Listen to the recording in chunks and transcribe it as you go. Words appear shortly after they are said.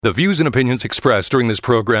The views and opinions expressed during this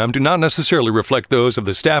program do not necessarily reflect those of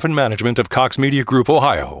the staff and management of Cox Media Group,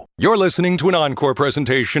 Ohio. You're listening to an encore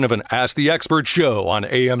presentation of an Ask the Expert show on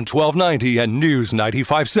AM 1290 and News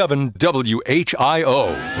 95.7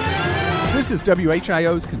 WHIO. This is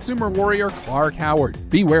WHIO's consumer warrior, Clark Howard.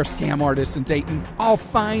 Beware scam artists in Dayton. I'll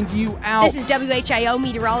find you out. This is WHIO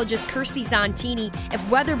meteorologist Kirsty Zontini. If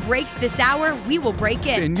weather breaks this hour, we will break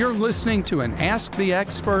it. And you're listening to an Ask the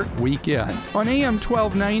Expert weekend on AM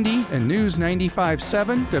 1290 and News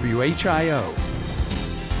 95.7 WHIO.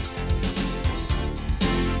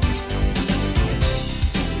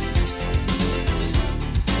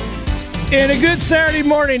 And a good Saturday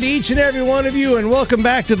morning to each and every one of you, and welcome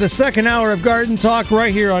back to the second hour of Garden Talk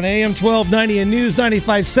right here on AM 1290 and News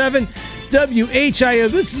 95.7 WHIO.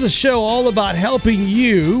 This is a show all about helping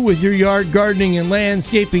you with your yard gardening and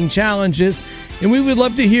landscaping challenges, and we would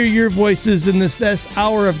love to hear your voices in this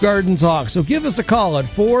hour of Garden Talk. So give us a call at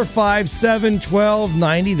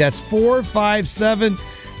 457-1290. That's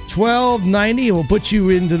 457-1290, and we'll put you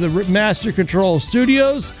into the Master Control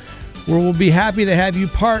Studios, where we'll be happy to have you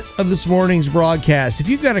part of this morning's broadcast. If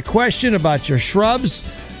you've got a question about your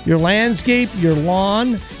shrubs, your landscape, your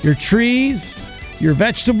lawn, your trees, your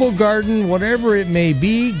vegetable garden, whatever it may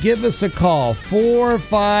be, give us a call.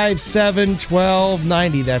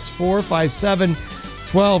 457-1290. That's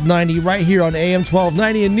 457-1290 right here on AM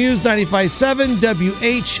 1290 and News 95.7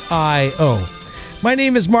 WHIO. My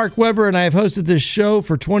name is Mark Weber, and I have hosted this show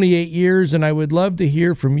for 28 years, and I would love to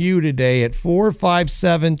hear from you today at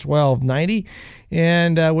 457-1290.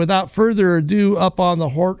 And without further ado, up on the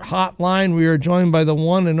hotline, we are joined by the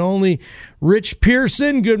one and only Rich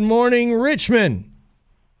Pearson. Good morning, Richmond.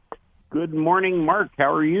 Good morning, Mark.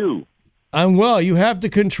 How are you? I'm well. You have to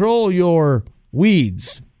control your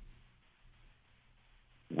weeds.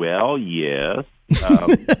 Well, yes,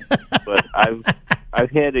 but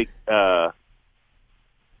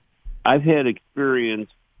I've had experience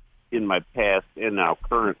in my past and now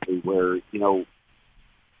currently where,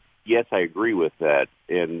 yes, I agree with that.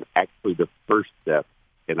 And actually the first step,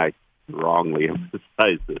 and I strongly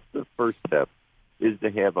emphasize this, the first step is to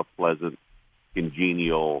have a pleasant,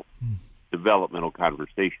 congenial, developmental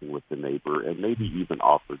conversation with the neighbor and maybe even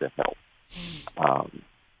offer to help.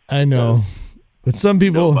 I know. But some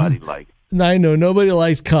people... I know nobody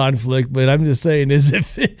likes conflict, but I'm just saying is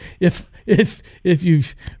if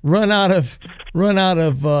you've run out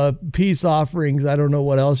of peace offerings, I don't know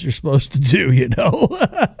what else you're supposed to do. Yeah,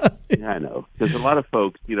 I know, because a lot of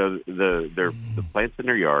folks, the plants in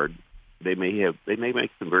their yard, they may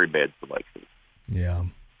make some very bad selections. Yeah,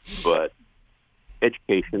 but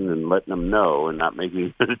education and letting them know and not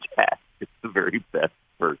making an attack is the very best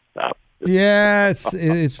first stop. Yeah,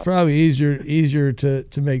 it's probably easier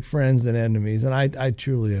to make friends than enemies, and I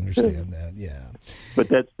truly understand that. Yeah, but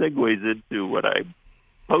that segues into what I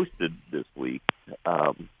posted this week.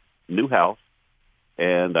 New house,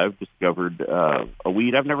 and I've discovered a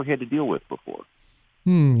weed I've never had to deal with before.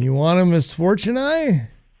 You want a misfortune?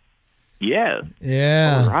 Yes.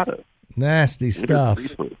 Yeah. Colorado. Nasty stuff.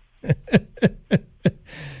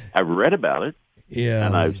 I've read about it. Yeah.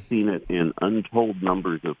 And I've seen it in untold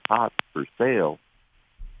numbers of pots for sale.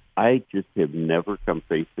 I just have never come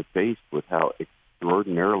face to face with how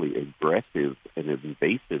extraordinarily aggressive and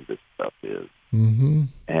invasive this stuff is. Mm-hmm.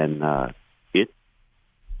 And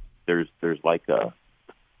there's like a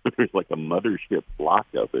mothership block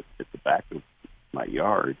of it at the back of my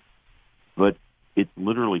yard, but it's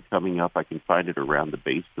literally coming up. I can find it around the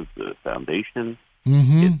base of the foundation.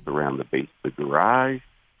 Mm-hmm. It's around the base of the garage.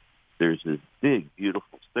 There's this big,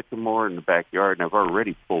 beautiful sycamore in the backyard, and I've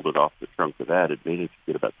already pulled it off the trunk of that. It managed to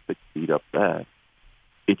get about 6 feet up that.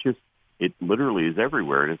 It literally is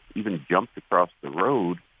everywhere, and it's even jumped across the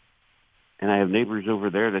road. And I have neighbors over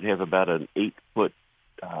there that have about an 8-foot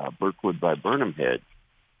Birkwood viburnum hedge,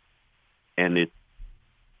 and it's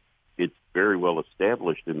very well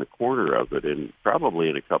established in the corner of it, and probably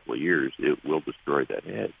in a couple of years it will destroy that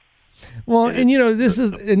hedge. Well, and this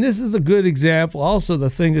is a good example. Also, the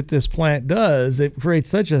thing that this plant does, it creates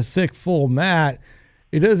such a thick, full mat.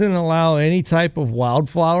 It doesn't allow any type of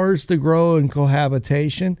wildflowers to grow in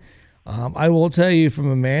cohabitation. I will tell you, from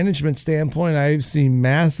a management standpoint, I've seen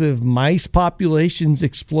massive mice populations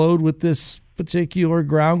explode with this particular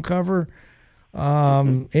ground cover.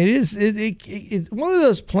 It's one of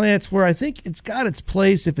those plants where I think it's got its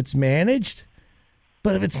place if it's managed.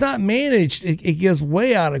 But if it's not managed, it gets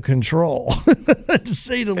way out of control, to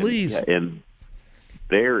say the least. And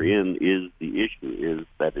therein is the issue, is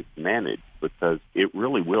that it's managed, because it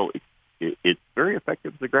really will. It's very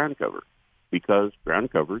effective as a ground cover, because ground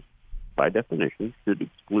covers, by definition, should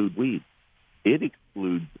exclude weeds. it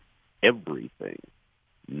excludes everything.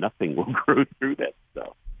 Nothing will grow through that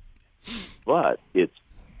stuff. But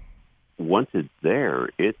once it's there,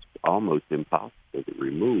 it's almost impossible to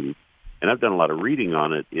remove. And I've done a lot of reading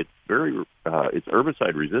on it. It's it's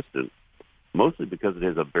herbicide resistant, mostly because it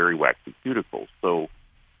has a very waxy cuticle. So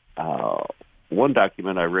one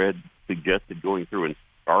document I read suggested going through and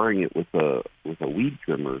scarring it with a weed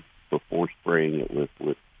trimmer before spraying it with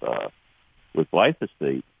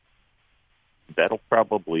glyphosate. That'll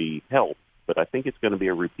probably help, but I think it's going to be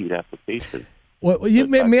a repeat application. Well,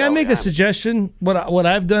 may I make a suggestion? What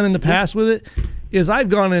I've done in the past with it is I've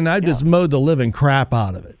gone in and I've just mowed the living crap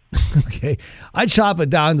out of it. Okay, I chop it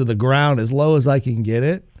down to the ground as low as I can get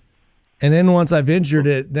it, and then once I've injured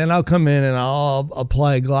it, then I'll come in and I'll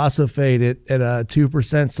apply glyphosate at a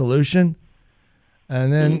 2% solution,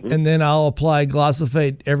 and then I'll apply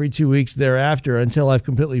glyphosate every 2 weeks thereafter until I've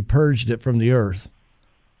completely purged it from the earth.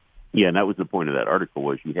 Yeah, and that was the point of that article,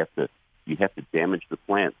 was you have to damage the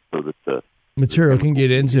plant so that the material can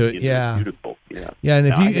get into it. Yeah. Beautiful. Yeah. Yeah.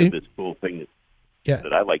 And I have this cool thing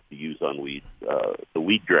that I like to use on weeds, the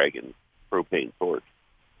Weed Dragon propane torch.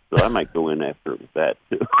 So I might go in after it with that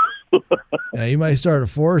too. Yeah, you might start a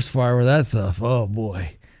forest fire with that stuff. Oh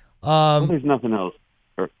boy. Well, there's nothing else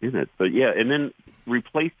in it, but yeah, and then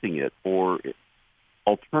replacing it or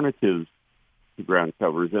alternatives to ground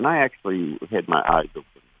covers. And I actually had my eyes open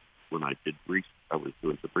when I was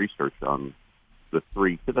doing some research on the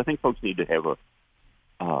three, because I think folks need to have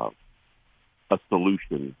a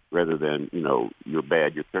solution rather than, you're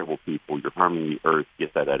bad, you're terrible people, you're harming the earth,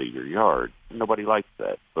 get that out of your yard. Nobody likes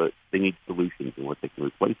that, but they need solutions and what they can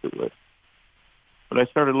replace it with. But I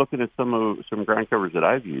started looking at some ground covers that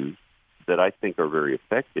I've used that I think are very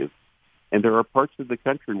effective, and there are parts of the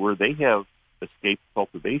country where they have escaped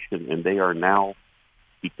cultivation and they are now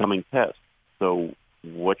becoming pests. So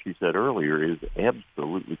what you said earlier is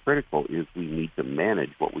absolutely critical, is we need to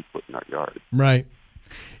manage what we put in our yard. Right.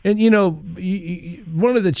 And,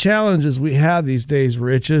 one of the challenges we have these days,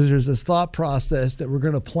 Rich, is there's this thought process that we're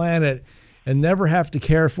going to plant it and never have to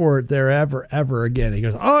care for it there ever again. He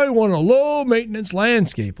goes, I want a low-maintenance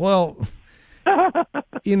landscape. Well,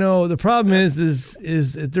 the problem is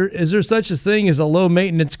there such a thing as a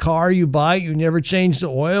low-maintenance car you buy, you never change the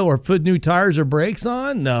oil or put new tires or brakes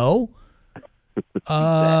on? No.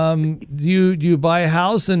 Do you buy a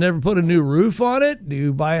house and never put a new roof on it? Do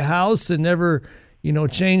you buy a house and never,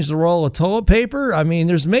 change the roll of toilet paper? I mean,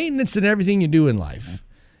 there's maintenance in everything you do in life,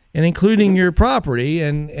 and including your property,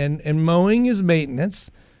 and mowing is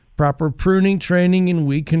maintenance. Proper pruning, training, and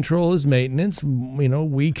weed control is maintenance.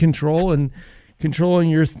 Weed control and controlling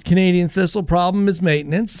your Canadian thistle problem is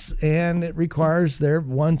maintenance, and it requires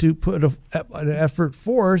one to put an effort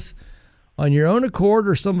forth on your own accord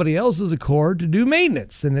or somebody else's accord to do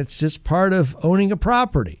maintenance, and it's just part of owning a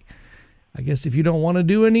property. I guess if you don't want to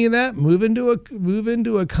do any of that, move into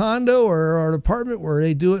a condo or an apartment where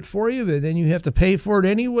they do it for you, but then you have to pay for it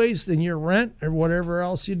anyways in your rent or whatever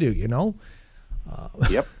else you do.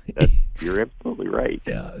 Yep, you're absolutely right.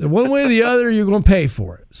 Yeah, one way or the other, you're going to pay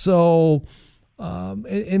for it. So,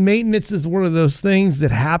 and maintenance is one of those things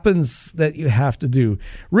that happens that you have to do.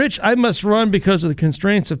 Rich, I must run because of the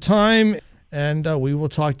constraints of time. And we will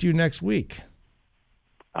talk to you next week.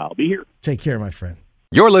 I'll be here. Take care, my friend.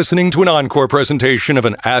 You're listening to an encore presentation of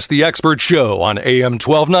an Ask the Expert show on AM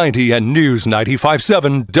 1290 and News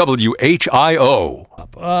 95.7 WHIO.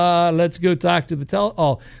 Let's go talk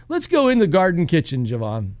to let's go in the garden kitchen,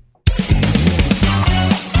 Javon.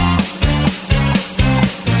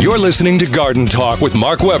 You're listening to Garden Talk with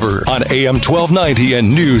Mark Weber on AM 1290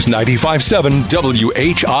 and News 95.7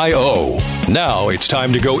 WHIO. Now it's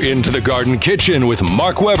time to go into the garden kitchen with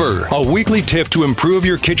Mark Weber, a weekly tip to improve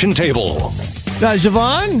your kitchen table. Now,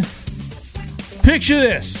 Javon, picture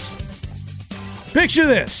this. Picture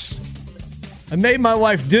this. I made my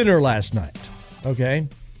wife dinner last night, okay?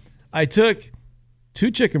 I took 2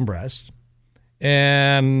 chicken breasts,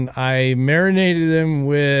 and I marinated them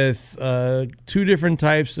with 2 different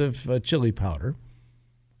types of chili powder,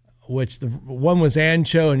 which one was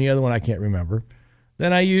ancho and the other one I can't remember.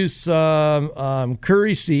 Then I used some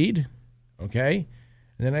curry seed, okay?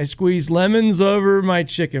 And then I squeezed lemons over my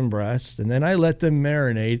chicken breast, and then I let them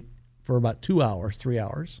marinate for about 2 hours, 3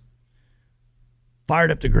 hours.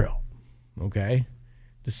 Fired up the grill, okay?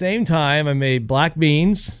 At the same time, I made black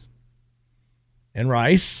beans and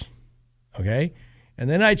rice, okay? And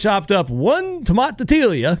then I chopped up 1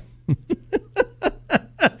 tomatillo,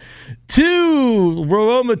 2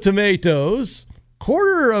 Roma tomatoes,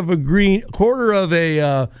 quarter of a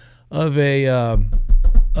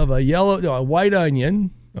white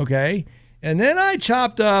onion, okay, And then I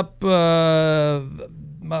chopped up a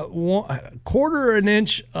quarter an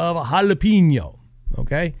inch of a jalapeno,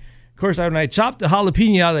 okay? Of course, when I chopped the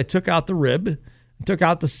jalapeno out, I took out the rib, took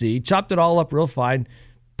out the seed, chopped it all up real fine,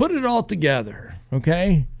 put it all together,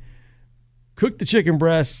 okay? Cooked the chicken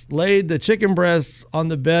breasts, laid the chicken breasts on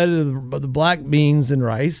the bed of the black beans and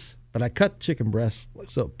rice, but I cut chicken breasts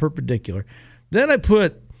so perpendicular. Then I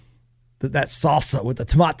put that salsa with the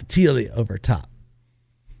tomatillo over top.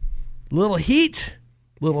 Little heat,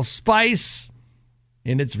 little spice,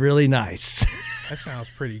 and it's really nice. That sounds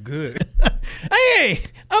pretty good. Hey,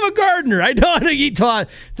 I'm a gardener. I know how to eat tomato.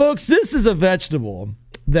 Folks, this is a vegetable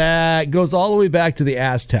that goes all the way back to the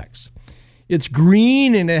Aztecs. It's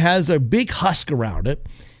green and it has a big husk around it.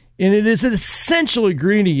 And it is an essential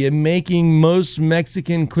ingredient in making most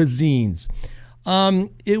Mexican cuisines.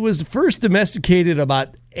 It was first domesticated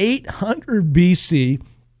about 800 BC.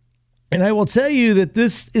 And I will tell you that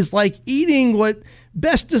this is like eating what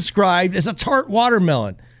best described as a tart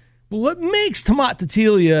watermelon. But what makes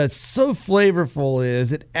tomatillo so flavorful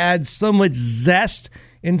is it adds so much zest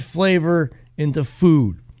and flavor into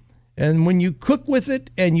food. And when you cook with it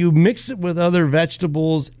and you mix it with other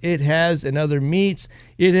vegetables, and other meats,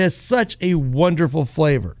 it has such a wonderful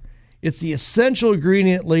flavor. It's the essential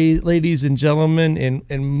ingredient, ladies and gentlemen,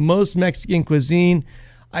 in most Mexican cuisine.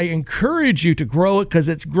 I encourage you to grow it because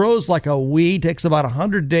it grows like a weed. It takes about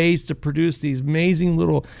 100 days to produce these amazing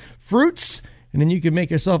little fruits. And then you can make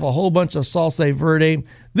yourself a whole bunch of salsa verde.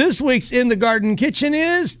 This week's In the Garden Kitchen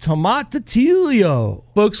is tomatillo.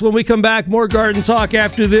 Folks, when we come back, more garden talk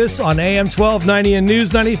after this on AM 1290 and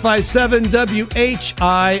News 95.7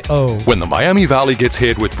 WHIO. When the Miami Valley gets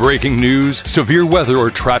hit with breaking news, severe weather, or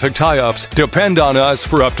traffic tie-ups, depend on us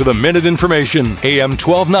for up-to-the-minute information. AM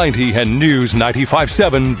 1290 and News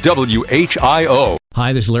 95.7 WHIO.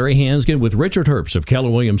 Hi, this is Larry Hansgen with Richard Herbst of Keller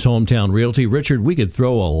Williams Hometown Realty. Richard, we could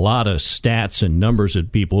throw a lot of stats and numbers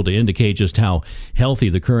at people to indicate just how healthy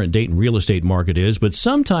the current Dayton real estate market is, but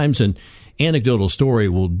sometimes an anecdotal story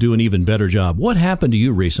will do an even better job. What happened to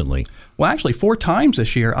you recently? Well, actually, 4 times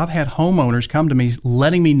this year, I've had homeowners come to me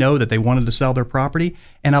letting me know that they wanted to sell their property,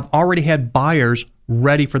 and I've already had buyers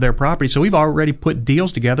ready for their property. So we've already put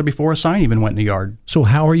deals together before a sign even went in the yard. So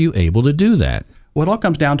how are you able to do that? Well, it all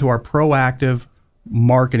comes down to our proactive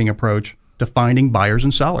marketing approach to finding buyers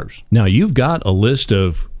and sellers. Now, you've got a list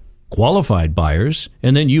of qualified buyers,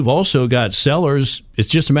 and then you've also got sellers. It's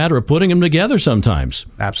just a matter of putting them together sometimes.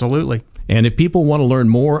 Absolutely. And if people want to learn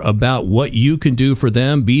more about what you can do for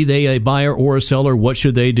them, be they a buyer or a seller, what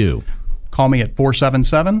should they do? Call me at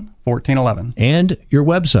 477-1411. And your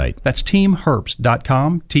website? That's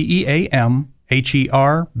teamherbst.com, TeamHerbst.com.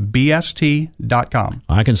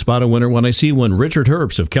 I can spot a winner when I see one. Richard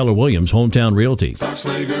Herbst of Keller Williams Hometown Realty.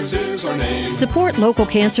 Stockslagers is our name. Support local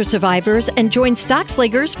cancer survivors and join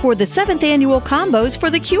Stockslagers for the 7th annual Combos for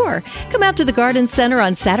the Cure. Come out to the Garden Center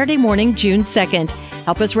on Saturday morning, June 2nd.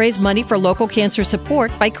 Help us raise money for local cancer support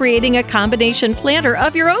by creating a combination planter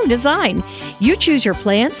of your own design. You choose your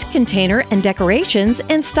plants, container, and decorations,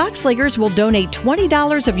 and Stockslagers will donate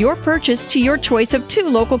 $20 of your purchase to your choice of 2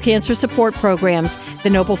 local cancer support programs, the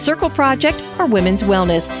Noble Circle Project or Women's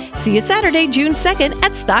Wellness. See you Saturday, June 2nd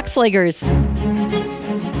at Stockslagers.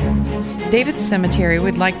 David's Cemetery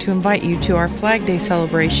would like to invite you to our Flag Day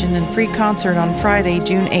celebration and free concert on Friday,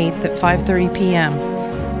 June 8th at 5:30 p.m.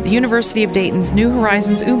 The University of Dayton's New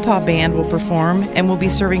Horizons Oompa Band will perform and will be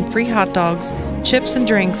serving free hot dogs, chips, and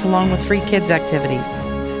drinks along with free kids' activities.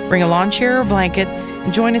 Bring a lawn chair or blanket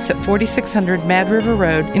and join us at 4600 Mad River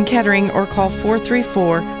Road in Kettering or call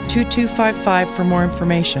 434-2255 for more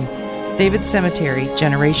information. David's Cemetery,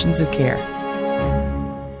 Generations of Care.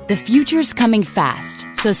 The future's coming fast,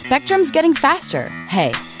 so Spectrum's getting faster.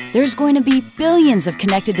 Hey, there's going to be billions of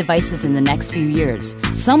connected devices in the next few years.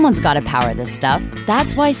 Someone's got to power this stuff.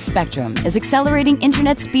 That's why Spectrum is accelerating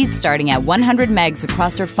internet speeds starting at 100 megs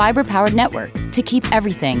across their fiber-powered network to keep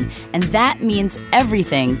everything, and that means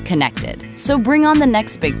everything, connected. So bring on the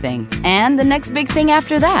next big thing, and the next big thing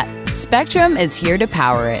after that. Spectrum is here to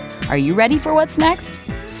power it. Are you ready for what's next?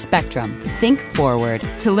 Spectrum. Think forward.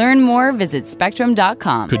 To learn more, visit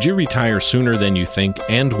Spectrum.com. Could you retire sooner than you think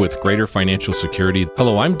and with greater financial security?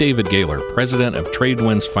 Hello, I'm David Gaylor, president of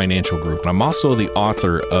Tradewinds Financial Group. I'm also the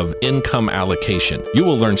author of Income Allocation. You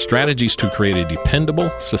will learn strategies to create a dependable,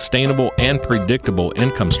 sustainable, and predictable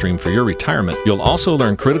income stream for your retirement. You'll also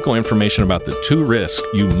learn critical information about the 2 risks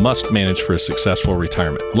you must manage for a successful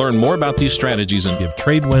retirement. Learn more about these strategies and give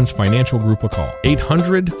Tradewinds Financial Group a call.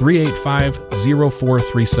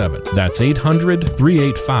 800-385-0433. 0437. That's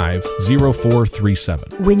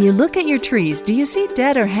 800-385-0437. When you look at your trees, do you see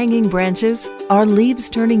dead or hanging branches? Are leaves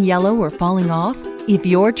turning yellow or falling off? If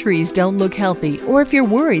your trees don't look healthy, or if you're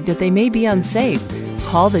worried that they may be unsafe,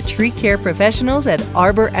 call the tree care professionals at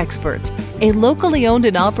Arbor Experts, a locally owned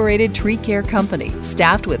and operated tree care company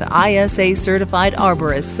staffed with ISA-certified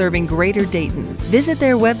arborists serving Greater Dayton. Visit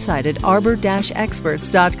their website at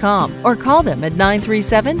arbor-experts.com or call them at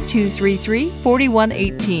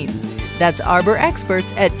 937-233-4118. That's Arbor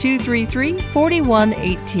Experts at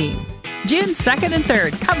 233-4118. June 2nd and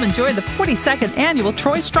 3rd, come enjoy the 42nd Annual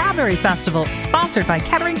Troy Strawberry Festival, sponsored by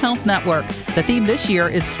Kettering Health Network. The theme this year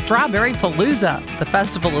is Strawberry Palooza. The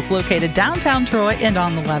festival is located downtown Troy and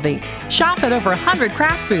on the levee. Shop at over 100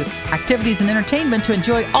 craft booths, activities and entertainment to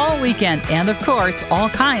enjoy all weekend, and of course, all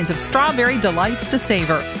kinds of strawberry delights to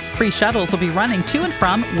savor. Free shuttles will be running to and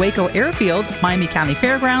from Waco Airfield, Miami County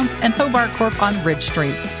Fairgrounds, and Hobart Corp on Ridge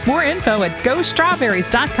Street. More info at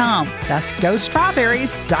GoStrawberries.com. That's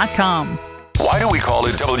GoStrawberries.com. Why do we call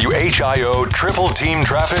it WHIO Triple Team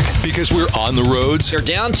Traffic? Because we're on the roads. They're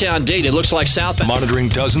downtown Dayton. It looks like southbound. Monitoring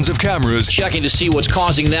dozens of cameras. Checking to see what's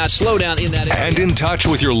causing that slowdown in that area. And in touch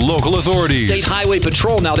with your local authorities. State Highway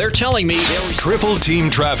Patrol. Now they're telling me Triple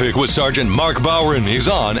Team Traffic with Sergeant Mark Bowen is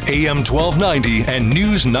on AM 1290 and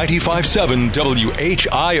News 95.7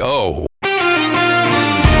 WHIO.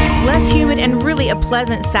 Less humid and really a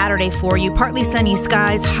pleasant Saturday for you. Partly sunny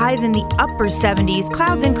skies, highs in the upper 70s,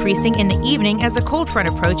 clouds increasing in the evening as a cold front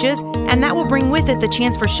approaches, and that will bring with it the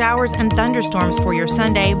chance for showers and thunderstorms for your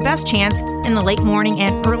Sunday. Best chance in the late morning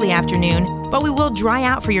and early afternoon, but we will dry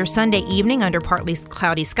out for your Sunday evening under partly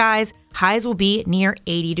cloudy skies. Highs will be near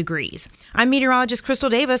 80 degrees. I'm meteorologist Crystal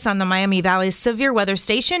Davis on the Miami Valley's Severe Weather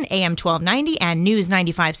Station, AM 1290 and News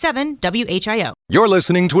 95.7 WHIO. You're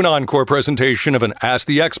listening to an encore presentation of an Ask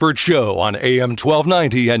the Expert show on AM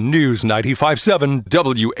 1290 and News 95.7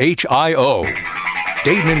 WHIO.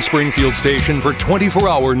 Dayton and Springfield station for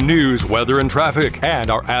 24-hour news, weather, and traffic, and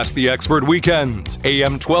our Ask the Expert weekends.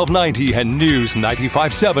 AM 1290 and News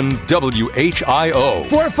 95.7 WHIO.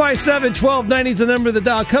 457-1290 is the number of the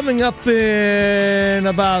dial. Coming up in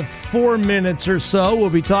about 4 minutes or so, we'll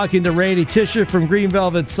be talking to Randy Tischer from Green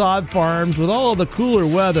Velvet Sod Farms. With all the cooler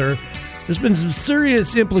weather, there's been some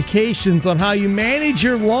serious implications on how you manage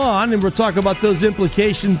your lawn, and we'll talk about those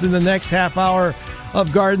implications in the next half hour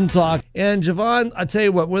of Garden Talk. And Javon, I tell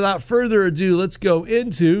you what, without further ado, let's go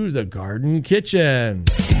into the Garden Kitchen.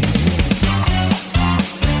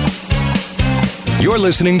 You're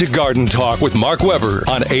listening to Garden Talk with Mark Weber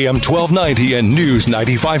on AM 1290 and News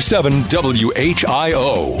 95.7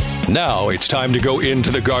 WHIO. Now it's time to go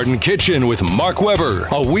into the Garden Kitchen with Mark Weber,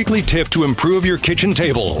 a weekly tip to improve your kitchen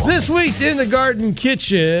table. This week's In the Garden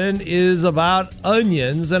Kitchen is about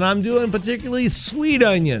onions, and I'm doing particularly sweet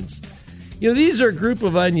onions. You know, these are a group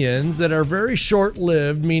of onions that are very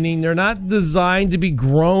short-lived, meaning they're not designed to be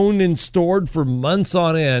grown and stored for months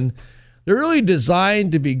on end. They're really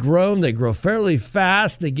designed to be grown. They grow fairly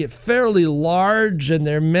fast, they get fairly large, and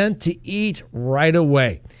they're meant to eat right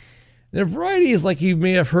away. There are varieties like you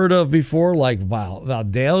may have heard of before, like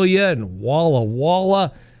Vidalia and Walla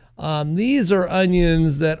Walla. These are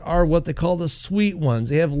onions that are what they call the sweet ones.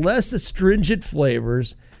 They have less astringent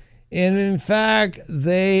flavors. And in fact,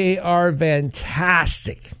 they are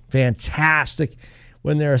fantastic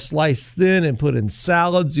when they're sliced thin and put in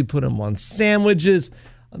salads. You put them on sandwiches.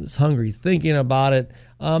 I'm just hungry thinking about it.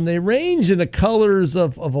 They range in the colors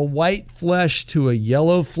of a white flesh to a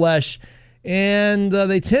yellow flesh, and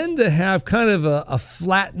they tend to have kind of a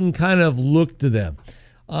flattened kind of look to them,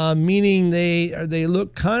 meaning they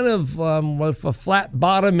look kind of with a flat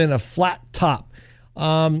bottom and a flat top.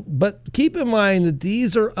 But keep in mind that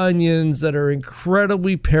these are onions that are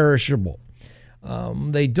incredibly perishable.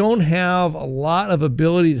 They don't have a lot of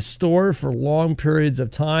ability to store for long periods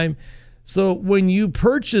of time. So when you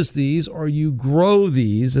purchase these or you grow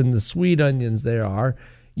these, and the sweet onions they are,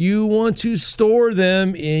 you want to store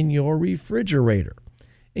them in your refrigerator.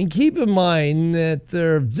 And keep in mind that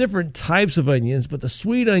there are different types of onions, but the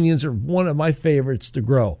sweet onions are one of my favorites to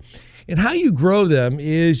grow. And how you grow them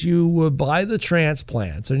is you buy the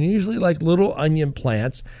transplants, and usually like little onion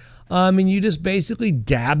plants, and you just basically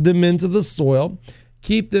dab them into the soil.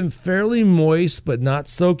 Keep them fairly moist but not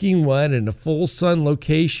soaking wet in a full sun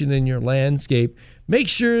location in your landscape. Make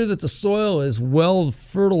sure that the soil is well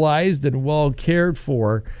fertilized and well cared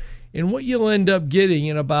for. And what you'll end up getting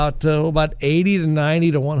in about 80 to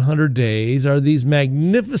 90 to 100 days are these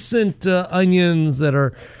magnificent onions that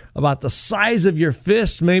are about the size of your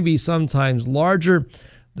fist, maybe sometimes larger,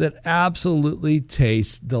 that absolutely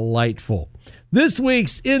taste delightful. This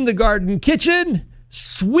week's In the Garden Kitchen,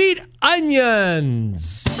 sweet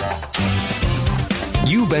onions.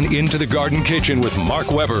 You've been into the Garden Kitchen with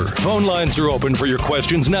Mark Weber. Phone lines are open for your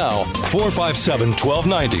questions now.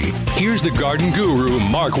 457-1290. Here's the garden guru,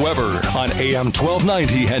 Mark Weber, on AM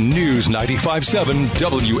 1290 and News 95.7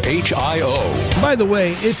 WHIO. By the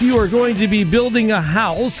way, if you are going to be building a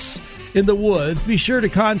house in the woods, be sure to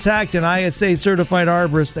contact an ISA certified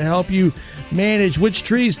arborist to help you manage which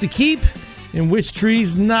trees to keep and which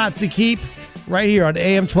trees not to keep. Right here on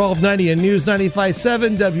AM 1290 and News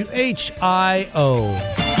 95.7 WHIO.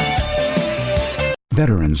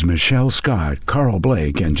 Veterans Michelle Scott, Carl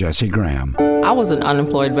Blake, and Jesse Graham. I was an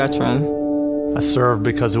unemployed veteran. I served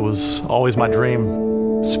because it was always my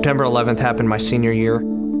dream. September 11th happened my senior year.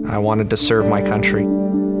 I wanted to serve my country.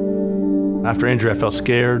 After injury, I felt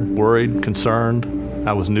scared, worried, concerned.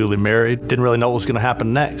 I was newly married, didn't really know what was going to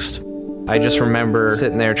happen next. I just remember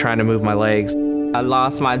sitting there trying to move my legs. I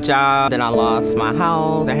lost my job, then I lost my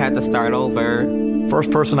house. I had to start over.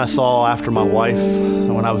 First person I saw after my wife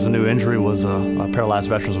when I was a new injury was a Paralyzed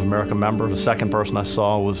Veterans of America member. The second person I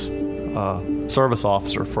saw was a service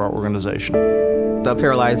officer for our organization. The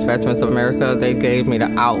Paralyzed Veterans of America, they gave me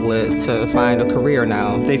the outlet to find a career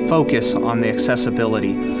now. They focus on the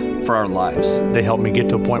accessibility for our lives. They helped me get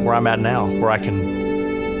to a point where I'm at now, where I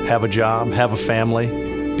can have a job, have a family,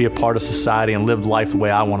 be a part of society, and live life the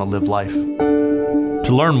way I want to live life.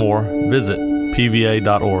 To learn more, visit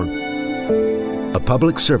pva.org. A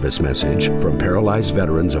public service message from Paralyzed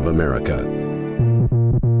Veterans of America.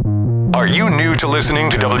 Are you new to listening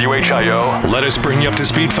to WHIO? Let us bring you up to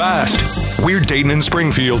speed fast. We're Dayton and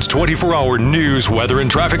Springfield's 24-hour news, weather, and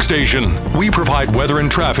traffic station. We provide weather and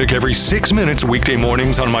traffic every 6 minutes weekday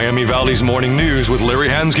mornings on Miami Valley's Morning News with Larry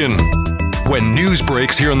Hanskin. When news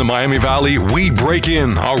breaks here in the Miami Valley, we break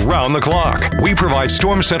in around the clock. We provide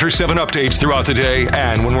Storm Center 7 updates throughout the day,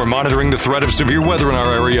 and when we're monitoring the threat of severe weather in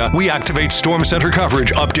our area, we activate Storm Center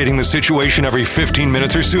coverage, updating the situation every 15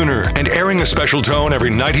 minutes or sooner, and airing a special tone every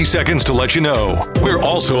 90 seconds to let you know. We're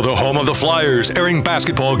also the home of the Flyers, airing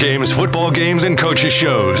basketball games, football games, and coaches'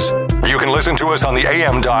 shows. You can listen to us on the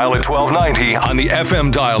AM dial at 1290, on the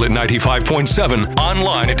FM dial at 95.7,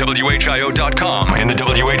 online at WHIO.com, in the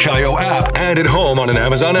WHIO app, and at home on an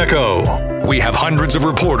Amazon Echo. We have hundreds of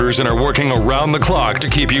reporters and are working around the clock to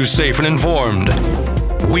keep you safe and informed.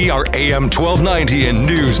 We are AM 1290 and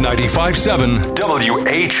News 95.7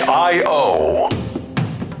 WHIO.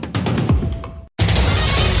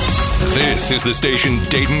 This is the station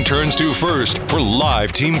Dayton turns to first for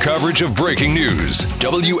live team coverage of breaking news.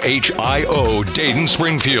 WHIO Dayton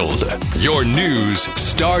Springfield. Your news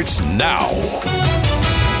starts now.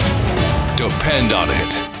 Depend on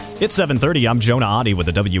it. It's 7:30. I'm Jonah Oddie with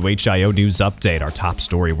the WHIO News Update. Our top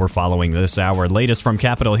story we're following this hour. Latest from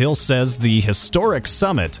Capitol Hill says the historic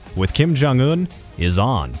summit with Kim Jong-un is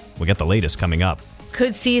on. We'll get the latest coming up.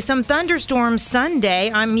 Could see some thunderstorms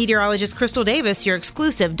Sunday. I'm meteorologist Crystal Davis. Your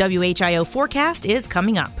exclusive WHIO forecast is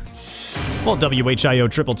coming up. Well, WHIO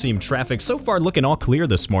Triple Team traffic so far looking all clear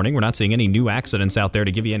this morning. We're not seeing any new accidents out there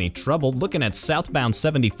to give you any trouble. Looking at southbound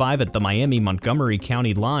 75 at the Miami-Montgomery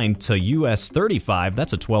County line to US 35.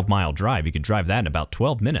 That's a 12-mile drive. You could drive that in about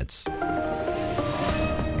 12 minutes.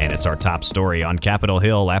 And it's our top story on Capitol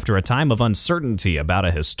Hill after a time of uncertainty about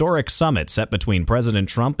a historic summit set between President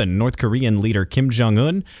Trump and North Korean leader Kim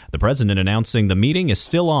Jong-un. The president announcing the meeting is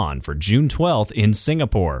still on for June 12th in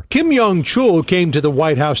Singapore. Kim Jong-chul came to the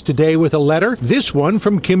White House today with a letter, this one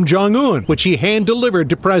from Kim Jong-un, which he hand-delivered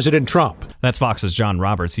to President Trump. That's Fox's John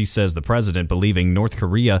Roberts. He says the president believing North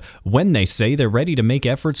Korea when they say they're ready to make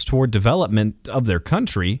efforts toward development of their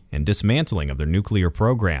country and dismantling of their nuclear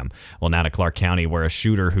program. Well, now to Clark County, where a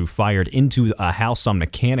shooter who fired into a house on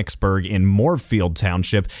Mechanicsburg in Moorfield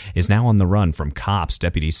Township is now on the run from cops.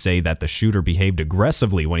 Deputies say that the shooter behaved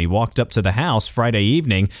aggressively when he walked up to the house Friday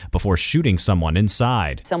evening before shooting someone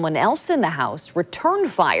inside. Someone else in the house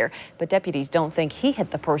returned fire, but deputies don't think he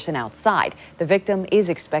hit the person outside. The victim is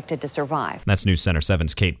expected to survive. That's News Center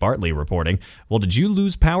 7's Kate Bartley reporting. Well, did you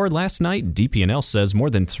lose power last night? DP&L says more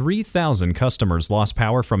than 3,000 customers lost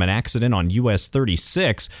power from an accident on US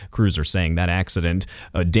 36. Crews are saying that accident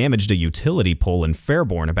damaged a utility pole in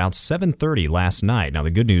Fairborn about 7:30 last night. Now,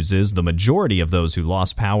 the good news is the majority of those who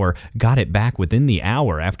lost power got it back within the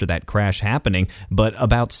hour after that crash happening, but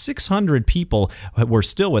about 600 people were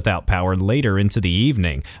still without power later into the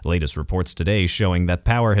evening. Latest reports today showing that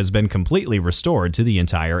power has been completely restored to the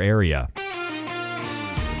entire area.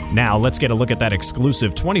 Now, let's get a look at that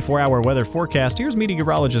exclusive 24-hour weather forecast. Here's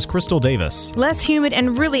meteorologist Crystal Davis. Less humid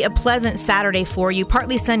and really a pleasant Saturday for you.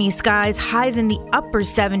 Partly sunny skies, highs in the upper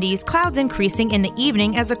 70s, clouds increasing in the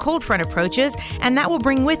evening as a cold front approaches, and that will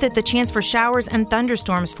bring with it the chance for showers and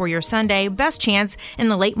thunderstorms for your Sunday. Best chance in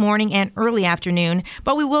the late morning and early afternoon,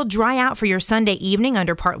 but we will dry out for your Sunday evening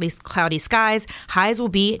under partly cloudy skies. Highs will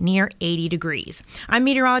be near 80 degrees. I'm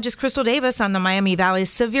meteorologist Crystal Davis on the Miami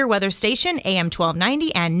Valley's Severe Weather Station, AM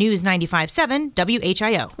 1290 and News 95.7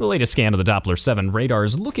 WHIO. The latest scan of the Doppler 7 radar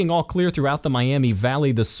is looking all clear throughout the Miami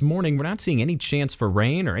Valley this morning. We're not seeing any chance for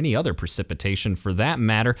rain or any other precipitation for that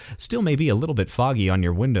matter. Still may be a little bit foggy on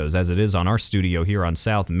your windows as it is on our studio here on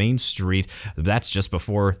South Main Street. That's just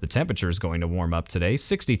before the temperature is going to warm up today.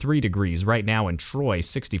 63 degrees right now in Troy,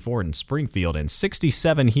 64 in Springfield, and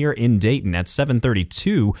 67 here in Dayton at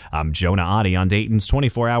 7:32. I'm Jonah Oddie on Dayton's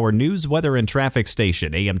 24-hour news, weather, and traffic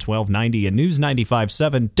station, AM 1290 and News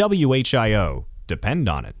 95.7 WHIO. Depend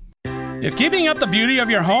on it. If keeping up the beauty of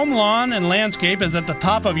your home, lawn, and landscape is at the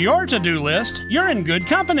top of your to-do list, you're in good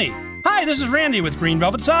company. Hi, this is Randy with Green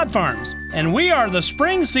Velvet Sod Farms, and we are the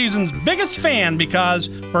spring season's biggest fan because,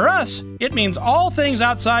 for us, it means all things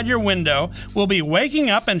outside your window will be waking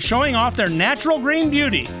up and showing off their natural green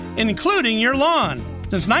beauty, including your lawn.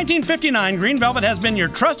 Since 1959, Green Velvet has been your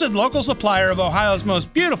trusted local supplier of Ohio's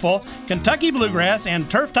most beautiful Kentucky bluegrass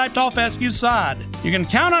and turf-type tall fescue sod. You can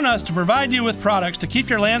count on us to provide you with products to keep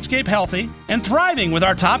your landscape healthy and thriving with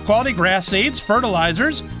our top-quality grass seeds,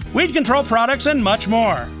 fertilizers, weed control products, and much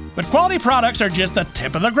more. But quality products are just the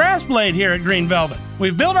tip of the grass blade here at Green Velvet.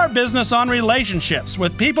 We've built our business on relationships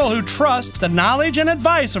with people who trust the knowledge and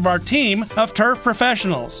advice of our team of turf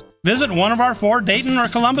professionals. Visit one of our 4 Dayton or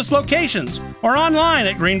Columbus locations or online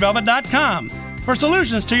at greenvelvet.com for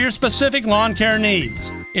solutions to your specific lawn care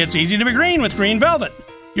needs. It's easy to be green with Green Velvet.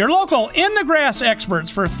 Your local in-the-grass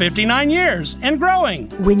experts for 59 years and growing.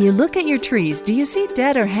 When you look at your trees, do you see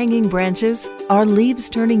dead or hanging branches? Are leaves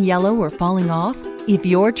turning yellow or falling off? If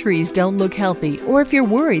your trees don't look healthy or if you're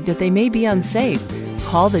worried that they may be unsafe,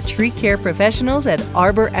 call the tree care professionals at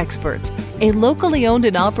Arbor Experts, a locally owned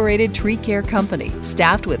and operated tree care company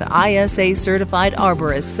staffed with ISA-certified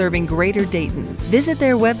arborists serving Greater Dayton. Visit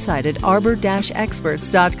their website at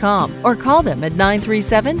arbor-experts.com or call them at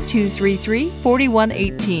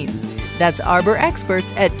 937-233-4118. That's Arbor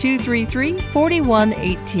Experts at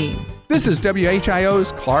 233-4118. This is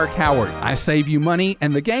WHIO's Clark Howard. I save you money,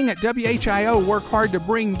 and the gang at WHIO work hard to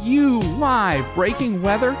bring you live breaking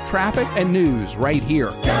weather, traffic, and news right here.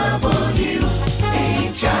 WHIO.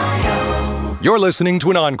 You're listening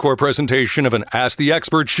to an encore presentation of an Ask the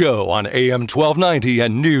Expert show on AM 1290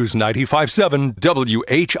 and News 95.7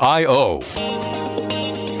 WHIO.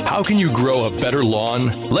 How can you grow a better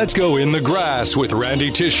lawn? Let's go in the grass with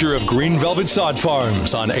Randy Tisher of Green Velvet Sod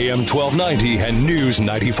Farms on AM 1290 and News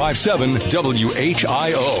 95.7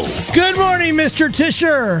 WHIO. Good morning, Mr.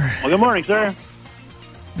 Tisher. Well, good morning, sir.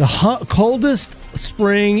 The coldest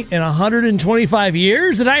spring in 125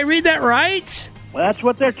 years? Did I read that right? Well, that's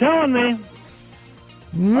what they're telling me.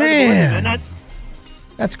 Man, believe, isn't it?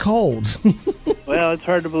 That's cold. Well, it's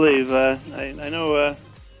hard to believe. I know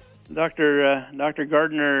Dr.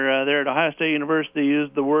 Gardner there at Ohio State University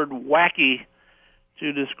used the word wacky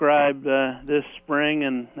to describe this spring,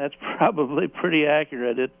 and that's probably pretty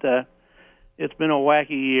accurate. It's been a wacky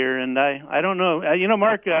year, and I don't know.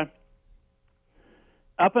 Mark,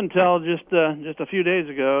 up until just a few days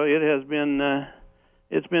ago,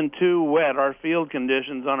 it's been too wet. Our field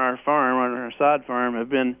conditions on our farm, on our sod farm, have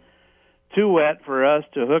been too wet for us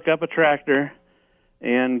to hook up a tractor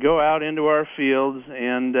and go out into our fields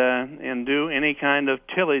and do any kind of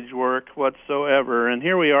tillage work whatsoever. And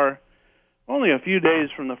here we are, only a few days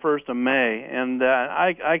from the 1st of May, and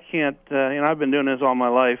I can't, I've been doing this all my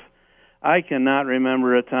life. I cannot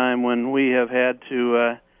remember a time when we have had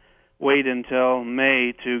to wait until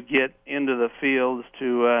May to get into the fields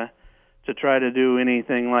to try to do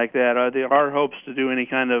anything like that. Our hopes to do any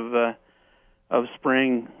kind of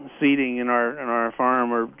spring seeding in our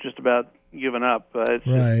farm are just about given up. It's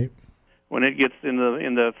right. Just, when it gets in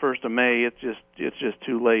the 1st of May, it's just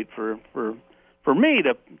too late for me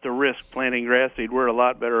to risk planting grass seed. We're a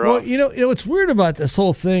lot better off. Well, what's weird about this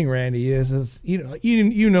whole thing, Randy, is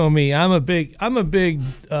you know me. I'm a big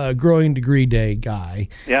growing degree day guy.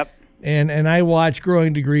 Yep. And I watch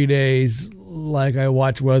growing degree days like I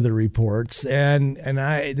watch weather reports, and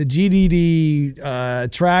the GDD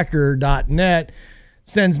tracker.net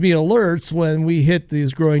sends me alerts when we hit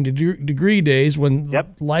these growing degree days when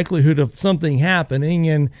likelihood of something happening.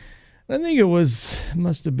 And I think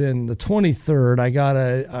must have been the 23rd. I got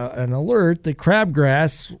an alert that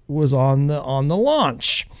crabgrass was on the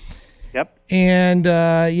launch. Yep. And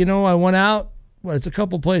I went out. Well, it's a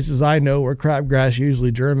couple places I know where crabgrass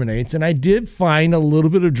usually germinates, and I did find a little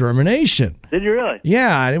bit of germination. Did you really?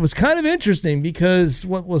 Yeah, and it was kind of interesting because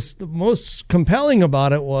what was the most compelling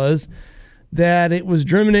about it was that it was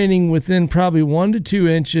germinating within probably 1 to 2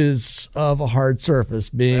 inches of a hard surface.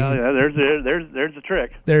 There's the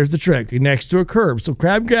trick. There's the trick, next to a curb. So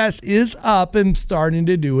crabgrass is up and starting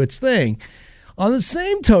to do its thing. On the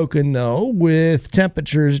same token, though, with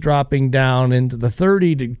temperatures dropping down into the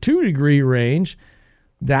 30 to 2 degree range,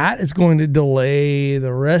 that is going to delay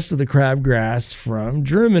the rest of the crabgrass from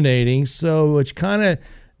germinating. So which kind of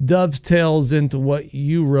dovetails into what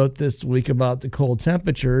you wrote this week about the cold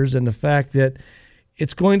temperatures and the fact that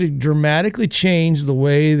it's going to dramatically change the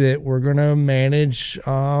way that we're going to manage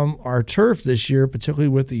our turf this year, particularly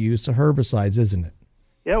with the use of herbicides, isn't it?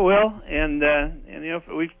 Yeah, well, and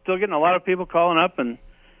we're still getting a lot of people calling up and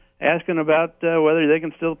asking about whether they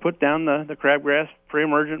can still put down the crabgrass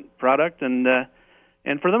pre-emergent product, and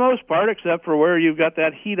for the most part, except for where you've got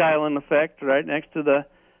that heat island effect right next to the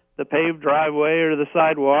paved driveway or the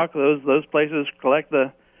sidewalk, those places collect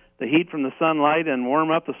the heat from the sunlight and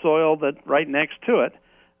warm up the soil that right next to it.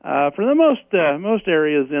 For the most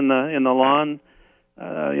areas in the lawn.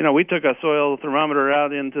 We took a soil thermometer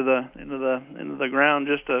out into the ground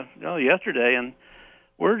just yesterday, and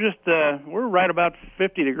we're right about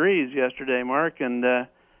 50 degrees yesterday, Mark, and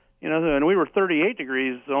and we were 38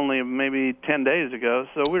 degrees only maybe 10 days ago,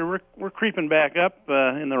 so we're creeping back up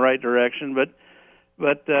in the right direction, but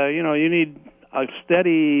you need a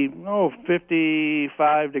steady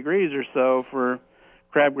 55 degrees or so for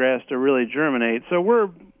crabgrass to really germinate. So we're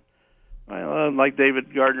like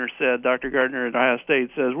David Gardner said, Dr. Gardner at Ohio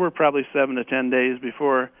State says we're probably 7 to 10 days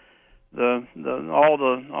before all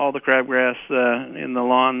the crabgrass in the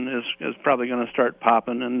lawn is probably going to start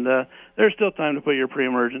popping, and there's still time to put your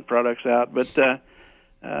pre-emergent products out. But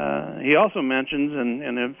he also mentions,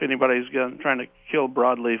 and if anybody's trying to kill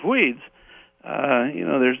broadleaf weeds,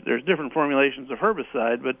 there's different formulations of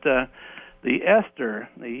herbicide, but the ester,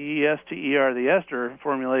 the E-S-T-E-R, the ester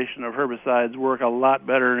formulation of herbicides work a lot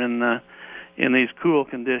better in these cool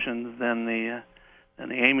conditions than the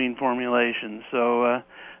amine formulation. So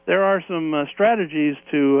there are some strategies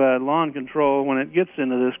to lawn control when it gets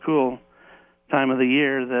into this cool time of the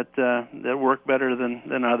year that work better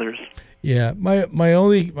than others. Yeah, my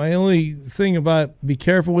only thing about be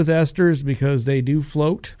careful with esters because they do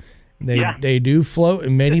float. They do float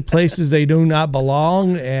in many places they do not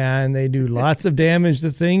belong, and they do lots of damage to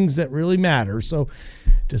things that really matter. So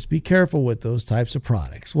just be careful with those types of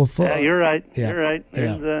products. Well, you're right. Yeah. You're right.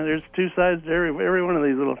 There's two sides to every one of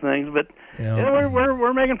these little things, but Yeah.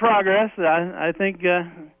 We're making progress. I think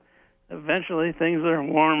eventually things will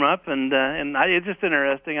warm up, and it's just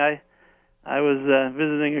interesting. I was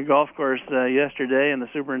visiting a golf course yesterday, and the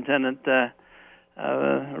superintendent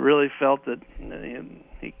really felt that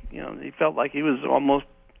he felt like he was almost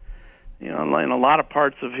in a lot of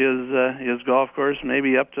parts of his golf course,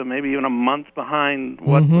 maybe up to maybe even a month behind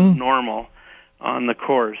what was normal on the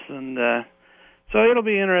course, and so it'll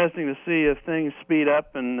be interesting to see if things speed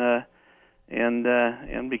up and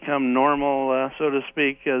become normal, so to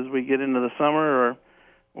speak, as we get into the summer, or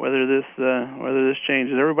whether this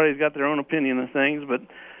changes. Everybody's got their own opinion of things, but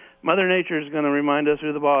Mother Nature is going to remind us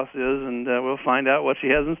who the boss is, and we'll find out what she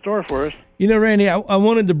has in store for us. Randy, I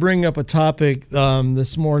wanted to bring up a topic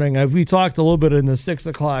this morning. We talked a little bit in the 6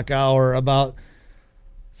 o'clock hour about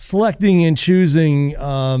selecting and choosing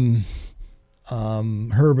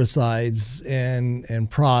herbicides and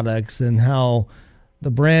products, and how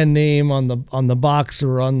the brand name on the box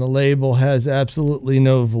or on the label has absolutely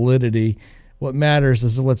no validity. What matters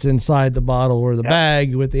is what's inside the bottle or the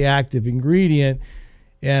bag with the active ingredient,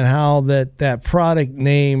 and how that product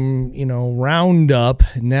name, Roundup,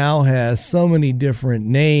 now has so many different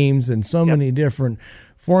names and so many different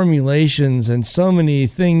formulations and so many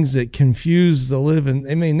things that confuse the living.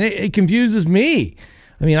 I mean, it confuses me.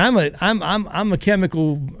 I mean, I'm a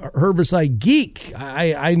chemical herbicide geek.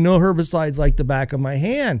 I know herbicides like the back of my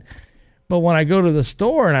hand. But when I go to the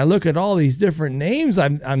store and I look at all these different names,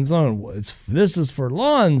 I'm saying, this is for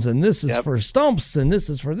lawns, and this is for stumps, and this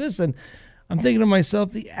is for this. And I'm thinking to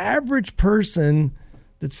myself, the average person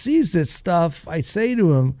that sees this stuff, I say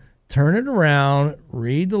to him, turn it around,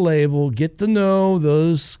 read the label, get to know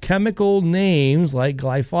those chemical names like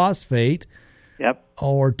glyphosate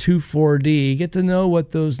or 2,4-D. Get to know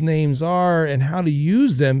what those names are and how to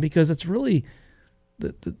use them, because it's really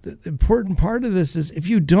the important part of this is if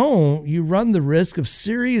you don't, you run the risk of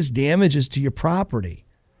serious damages to your property.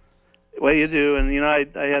 Well, you do, and I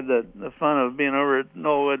had the fun of being over at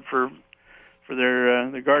Knollwood for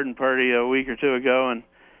their garden party a week or two ago,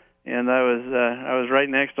 and I was right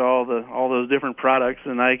next to all those different products,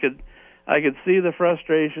 and I could see the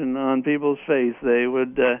frustration on people's face. They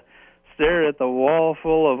would stare at the wall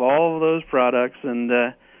full of all of those products, and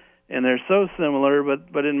they're so similar,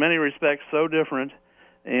 but in many respects so different.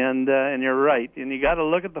 And you're right. And you got to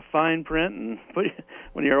look at the fine print. And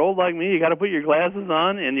when you're old like me, you got to put your glasses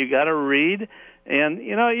on and you got to read. And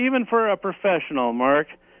even for a professional, Mark,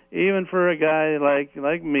 even for a guy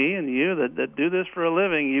like me and you that do this for a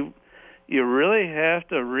living, you really have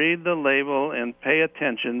to read the label and pay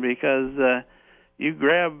attention, because you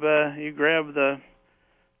grab the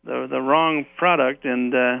wrong product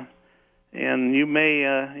and you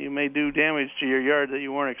may do damage to your yard that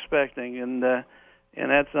you weren't expecting, and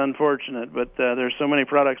that's unfortunate. But there's so many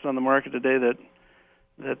products on the market today that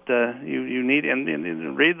you need,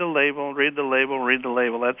 and read the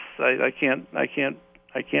label. That's I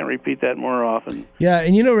can't repeat that more often. Yeah,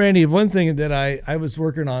 and Randy, one thing that I was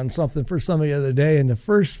working on something for somebody the other day, and the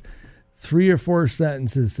first 3 or 4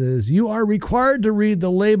 sentences says, "You are required to read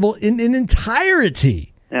the label in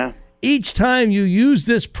entirety." Yeah. Each time you use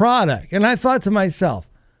this product. And I thought to myself,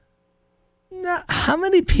 how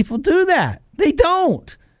many people do that? They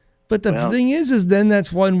don't. But the thing is then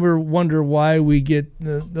that's when we wonder why we get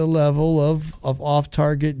the level of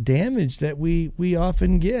off-target damage that we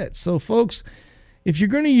often get. So, folks, if you're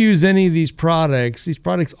going to use any of these products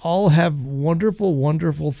all have wonderful,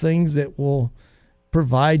 wonderful things that will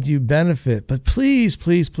provide you benefit. But please,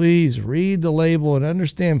 please, please read the label and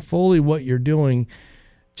understand fully what you're doing.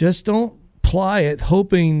 Just don't apply it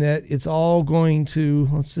hoping that it's all going to,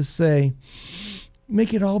 let's just say,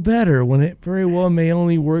 make it all better, when it very well may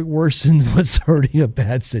only worsen what's already a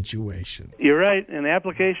bad situation. You're right, and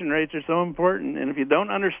application rates are so important. And if you don't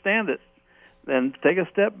understand it, then take a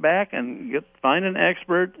step back and find an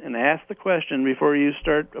expert and ask the question before you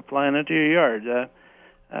start applying it to your yard.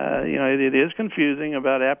 It is confusing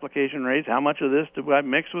about application rates. How much of this do I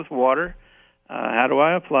mix with water? How do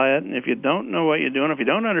I apply it? And if you don't know what you're doing, if you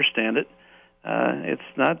don't understand it, it's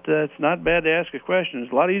not bad to ask a question.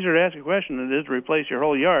 It's a lot easier to ask a question than it is to replace your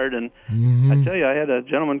whole yard. And I tell you, I had a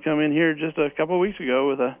gentleman come in here just a couple of weeks ago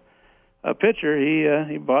with a pitcher.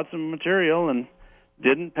 He bought some material and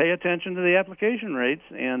didn't pay attention to the application rates,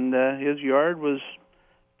 and his yard was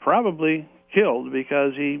probably killed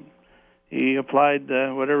because he applied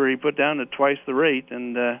whatever he put down at twice the rate,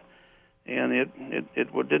 and it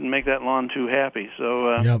didn't make that lawn too happy.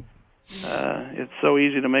 So it's so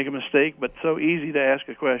easy to make a mistake, but so easy to ask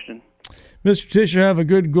a question. Mr. Tisher, have a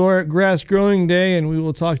good grass growing day, and we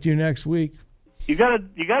will talk to you next week. You got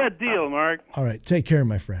a deal, Mark. All right, take care,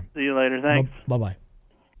 my friend. See you later. Thanks. Bye-bye.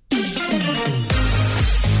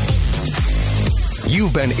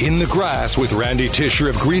 You've been In the Grass with Randy Tisher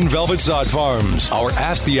of Green Velvet Sod Farms. Our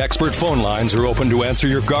Ask the Expert phone lines are open to answer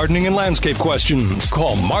your gardening and landscape questions.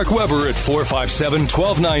 Call Mark Weber at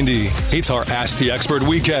 457-1290. It's our Ask the Expert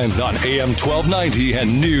weekend on AM 1290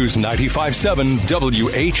 and News 95.7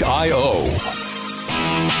 WHIO.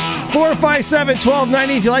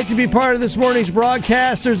 457-1290. If you'd like to be part of this morning's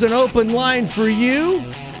broadcast, there's an open line for you.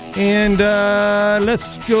 And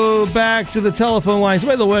let's go back to the telephone lines.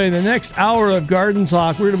 By the way, in the next hour of Garden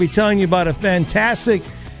Talk, we're going to be telling you about a fantastic,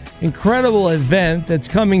 incredible event that's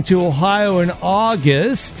coming to Ohio in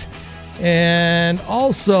August. And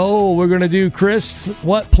also, we're going to do, Chris,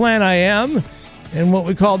 What Plant I Am, and what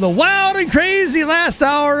we call the wild and crazy last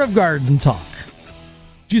hour of Garden Talk.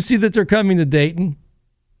 Did you see that they're coming to Dayton?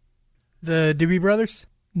 The Doobie Brothers?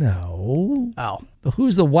 No. Oh.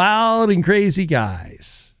 Who's the wild and crazy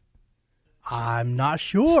guys? I'm not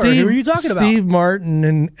sure. Who are you talking about? Steve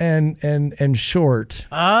Martin and Short.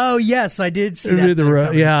 Oh, yes, I did see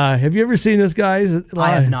that. Yeah. Have you ever seen this, guys? I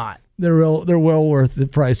have not. They're well worth the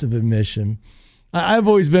price of admission. I've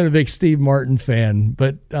always been a big Steve Martin fan,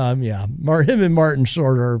 but him and Martin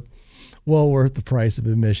Short are well worth the price of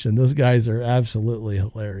admission. Those guys are absolutely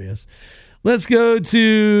hilarious. Let's go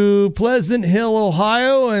to Pleasant Hill,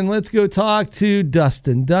 Ohio, and let's go talk to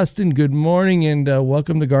Dustin. Dustin, good morning, and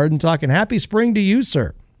welcome to Garden Talk, and happy spring to you,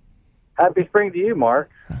 sir. Happy spring to you, Mark.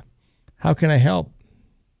 How can I help?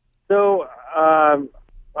 So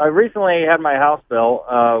I recently had my house built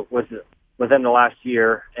within the last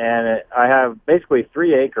year, and I have basically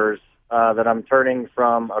 3 acres that I'm turning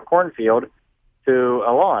from a cornfield to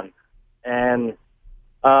a lawn. And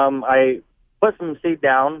I put some seed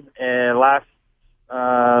down last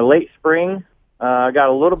late spring, I got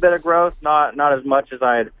a little bit of growth, not as much as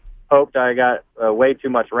I had hoped. I got way too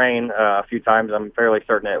much rain a few times. I'm fairly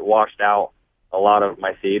certain it washed out a lot of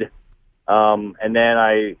my seed. And then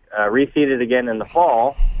I reseeded again in the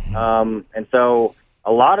fall. And so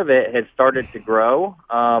a lot of it had started to grow,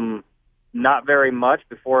 not very much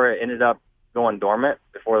before it ended up going dormant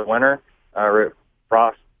before the winter.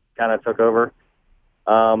 Frost kind of took over.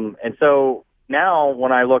 And so now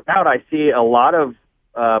when I look out, I see a lot of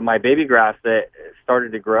my baby grass that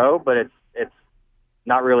started to grow, but it's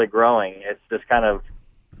not really growing. It's just kind of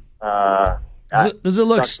does it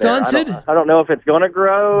look stunted? I don't know if it's going to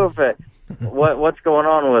grow. What's going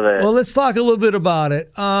on with it? Well, let's talk a little bit about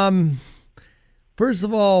it. First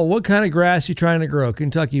of all, what kind of grass are you trying to grow?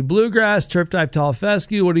 Kentucky bluegrass, turf type tall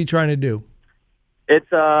fescue. What are you trying to do?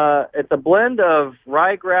 It's a blend of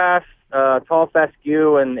ryegrass, tall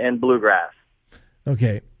fescue, and bluegrass.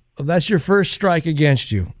 Okay. Well, that's your first strike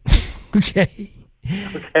against you. Okay.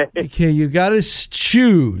 Okay, you got to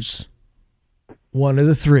choose one of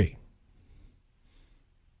the three.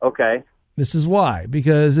 Okay. This is why.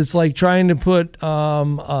 Because it's like trying to put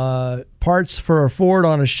parts for a Ford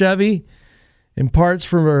on a Chevy and parts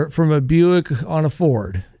from a Buick on a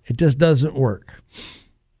Ford. It just doesn't work.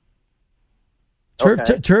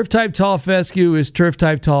 Turf type tall fescue is turf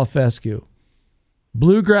type tall fescue.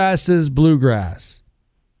 Bluegrass is bluegrass.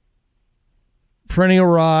 Perennial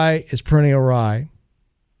rye is perennial rye.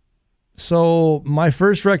 So my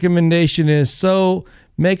first recommendation is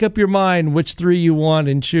make up your mind which three you want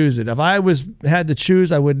and choose it. If I had to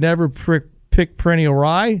choose, I would never pick perennial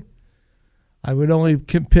rye. I would only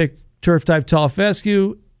pick turf type tall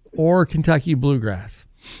fescue or Kentucky bluegrass.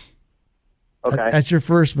 Okay. That's your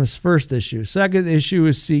first issue. Second issue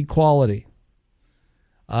is seed quality.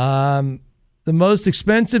 The most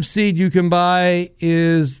expensive seed you can buy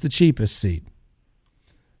is the cheapest seed.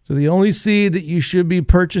 So the only seed that you should be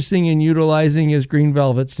purchasing and utilizing is green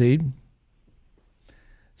velvet seed.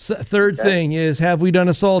 Third thing is, have we done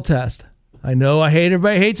a soil test? I know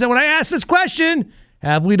everybody hates it when I ask this question.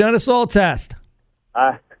 Have we done a soil test?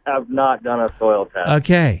 I have not done a soil test.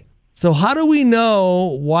 Okay. So how do we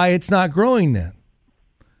know why it's not growing then?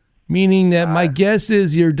 Meaning that my guess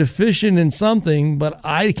is you're deficient in something, but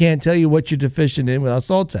I can't tell you what you're deficient in without a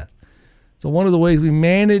soil test. So one of the ways we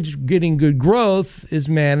manage getting good growth is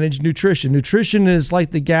manage nutrition. Nutrition is like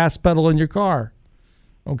the gas pedal in your car.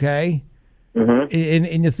 Okay? Mm-hmm.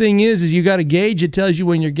 And the thing is you got a gauge. It tells you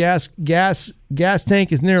when your gas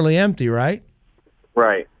tank is nearly empty, right?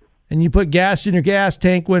 Right. And you put gas in your gas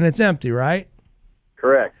tank when it's empty, right?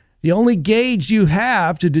 Correct. The only gauge you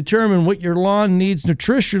have to determine what your lawn needs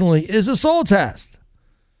nutritionally is a soil test.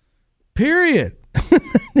 Period.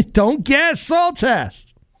 Don't get a soil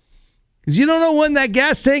test. Because you don't know when that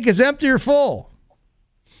gas tank is empty or full.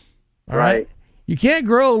 All right. You can't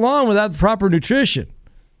grow a lawn without the proper nutrition.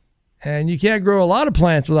 And you can't grow a lot of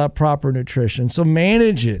plants without proper nutrition. So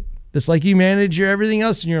manage it. Just like you manage everything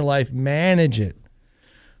else in your life, manage it.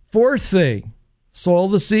 Fourth thing,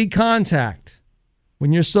 soil to seed contact.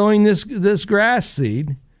 When you're sowing this grass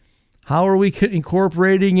seed, how are we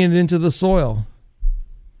incorporating it into the soil?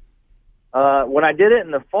 When I did it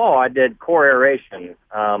in the fall, I did core aeration.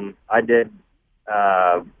 I did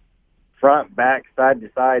front, back, side to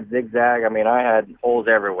side, zigzag. I mean, I had holes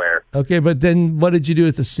everywhere. Okay, but then what did you do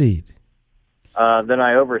with the seed? Then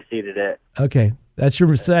I overseeded it. Okay, that's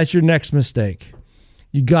your next mistake.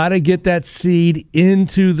 You got to get that seed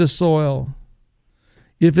into the soil.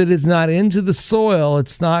 If it is not into the soil,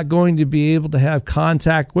 it's not going to be able to have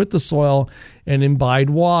contact with the soil and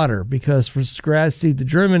imbibe water, because for grass seed to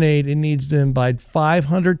germinate, it needs to imbibe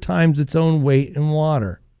 500 times its own weight in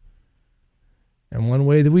water. And one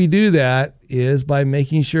way that we do that is by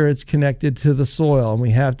making sure it's connected to the soil. And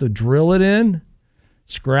we have to drill it in,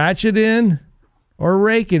 scratch it in, or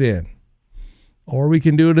rake it in. Or we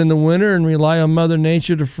can do it in the winter and rely on Mother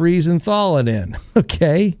Nature to freeze and thaw it in.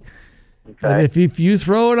 Okay? But if you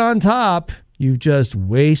throw it on top, you've just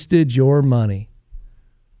wasted your money.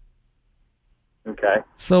 Okay.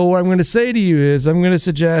 So what I'm going to say to you is I'm going to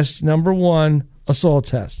suggest, number one, a soil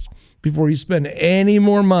test before you spend any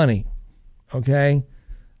more money. Okay?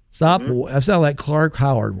 Stop. I sound like Clark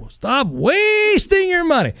Howard. Stop wasting your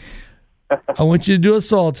money. I want you to do a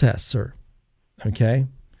soil test, sir. Okay?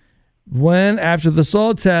 After the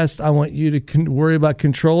soil test, I want you to worry about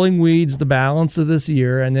controlling weeds the balance of this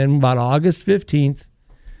year, and then about August 15th,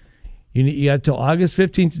 you have till August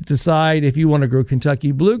 15th to decide if you want to grow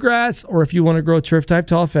Kentucky bluegrass or if you want to grow turf type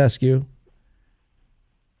tall fescue.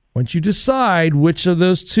 Once you decide which of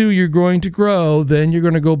those two you're going to grow, then you're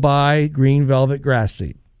going to go buy green velvet grass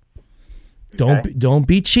seed. Don't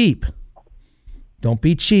be cheap. Don't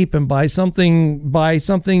be cheap and buy something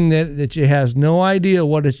that you has no idea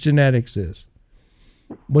what its genetics is.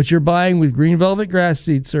 What you're buying with Green Velvet Grass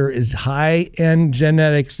Seed, sir, is high-end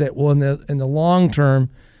genetics that will, in the long term,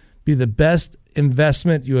 be the best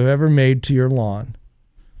investment you have ever made to your lawn.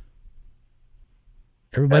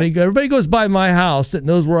 Everybody goes by my house that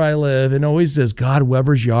knows where I live and always says, God,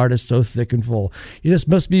 Weber's yard is so thick and full. It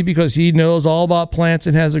must be because he knows all about plants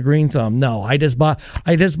and has a green thumb. No, I just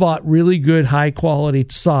bought really good, high-quality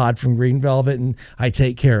sod from Green Velvet, and I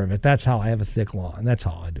take care of it. That's how I have a thick lawn. That's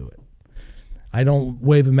how I do it. I don't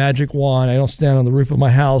wave a magic wand. I don't stand on the roof of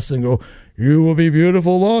my house and go, you will be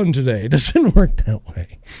beautiful lawn today. It doesn't work that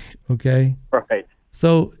way. Okay? Right.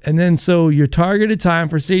 So your targeted time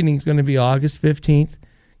for seeding is going to be August 15th.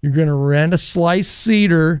 You're going to rent a slice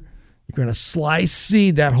seeder. You're going to slice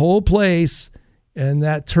seed that whole place and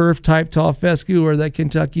that turf type tall fescue or that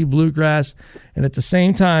Kentucky bluegrass. And at the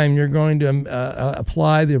same time, you're going to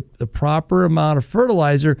apply the proper amount of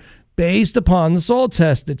fertilizer based upon the soil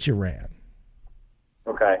test that you ran.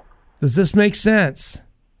 Okay. Does this make sense?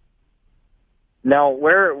 Now,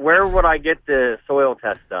 where would I get the soil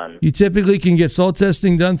test done? You typically can get soil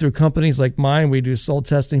testing done through companies like mine. We do soil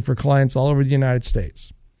testing for clients all over the United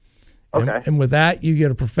States. Okay. And with that, you get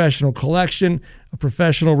a professional collection, a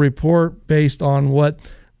professional report based on what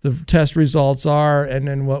the test results are. And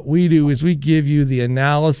then what we do is we give you the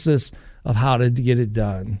analysis of how to get it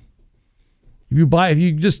done. If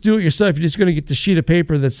you just do it yourself, you're just going to get the sheet of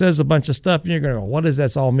paper that says a bunch of stuff, and you're going to go, what does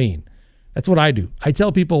that all mean? That's what I do. I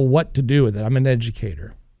tell people what to do with it. I'm an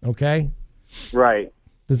educator. Okay? Right.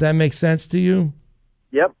 Does that make sense to you?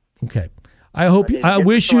 Yep. Okay. I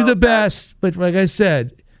wish you the best, but like I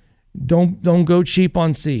said, don't go cheap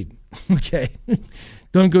on seed. Okay?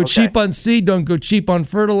 Don't go cheap on seed. Don't go cheap on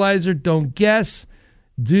fertilizer. Don't guess.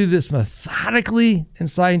 Do this methodically and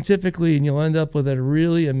scientifically, and you'll end up with a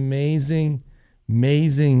really amazing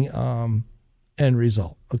end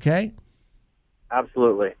result. Okay?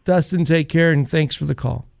 Absolutely. Dustin, take care, and thanks for the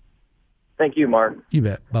call. Thank you, Mark. You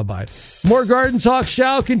bet. Bye-bye. More Garden Talk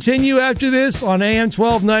shall continue after this on AM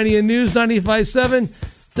 1290 and News 95.7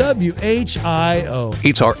 WHIO.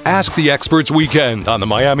 It's our Ask the Experts weekend on the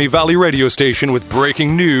Miami Valley radio station with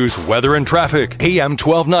breaking news, weather, and traffic. AM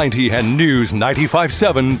 1290 and News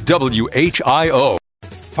 95.7 WHIO.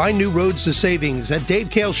 Find new roads to savings at Dave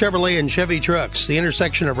Cale Chevrolet and Chevy Trucks. The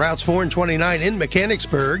intersection of Routes 4 and 29 in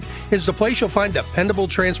Mechanicsburg is the place you'll find dependable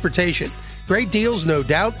transportation. Great deals, no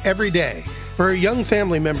doubt, every day. For a young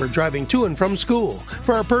family member driving to and from school,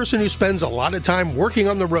 for a person who spends a lot of time working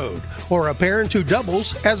on the road, or a parent who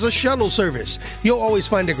doubles as a shuttle service, you'll always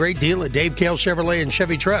find a great deal at Dave Cale Chevrolet and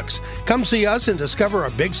Chevy Trucks. Come see us and discover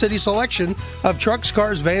a big city selection of trucks,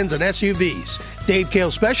 cars, vans, and SUVs. Dave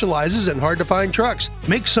Cale specializes in hard-to-find trucks.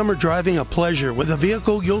 Make summer driving a pleasure with a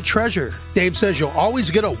vehicle you'll treasure. Dave says you'll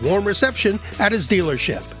always get a warm reception at his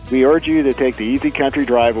dealership. We urge you to take the Easy Country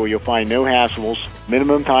Drive where you'll find no hassles,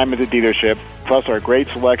 minimum time at the dealership, plus our great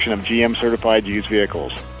selection of GM-certified used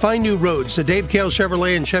vehicles. Find new roads to Dave Cale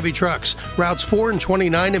Chevrolet and Chevy Trucks, Routes 4 and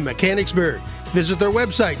 29 in Mechanicsburg. Visit their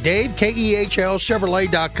website,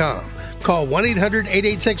 DaveKehlChevrolet.com. Call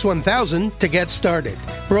 1-800-886-1000 to get started.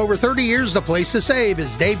 For over 30 years, the place to save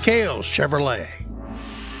is Dave Cale Chevrolet.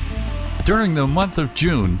 During the month of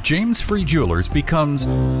June, James Free Jewelers becomes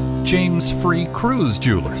James Free Cruise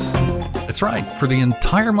Jewelers. That's right. For the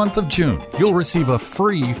entire month of June, you'll receive a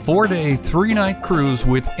free 4-day, 3-night cruise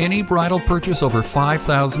with any bridal purchase over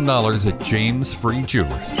 $5,000 at James Free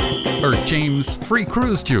Jewelers. Or James Free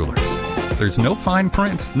Cruise Jewelers. There's no fine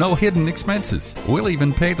print, no hidden expenses. We'll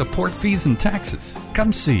even pay the port fees and taxes.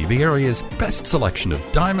 Come see the area's best selection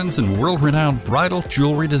of diamonds and world-renowned bridal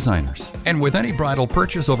jewelry designers. And with any bridal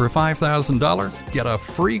purchase over $5,000, get a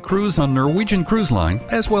free cruise on Norwegian Cruise Line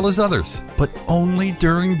as well as others. But only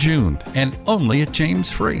during June and only at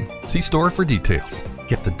James Free. See store for details.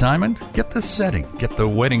 Get the diamond, get the setting, get the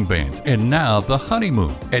wedding bands, and now the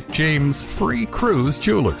honeymoon at James Free Cruise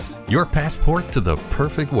Jewelers. Your passport to the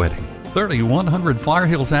perfect wedding. 3100 Fire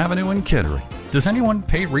Hills Avenue in Kettering. Does anyone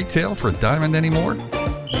pay retail for a diamond anymore?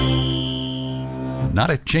 Not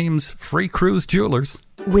at James Free Cruise Jewelers.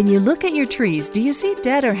 When you look at your trees, do you see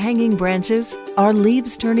dead or hanging branches? Are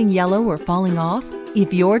leaves turning yellow or falling off?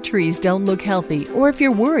 If your trees don't look healthy, or if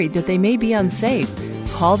you're worried that they may be unsafe,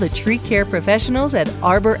 call the tree care professionals at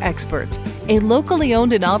Arbor Experts, a locally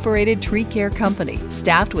owned and operated tree care company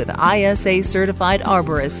staffed with ISA certified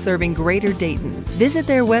arborists serving Greater Dayton. Visit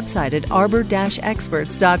their website at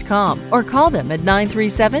arbor-experts.com or call them at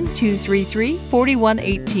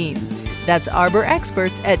 937-233-4118. That's Arbor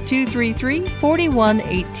Experts at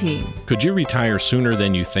 233-4118. Could you retire sooner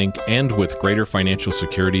than you think and with greater financial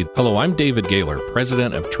security? Hello, I'm David Gaylor,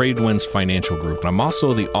 president of Tradewinds Financial Group. I'm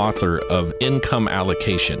also the author of Income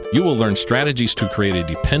Allocation. You will learn strategies to create a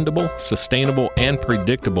dependable, sustainable, and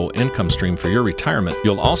predictable income stream for your retirement.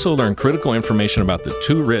 You'll also learn critical information about the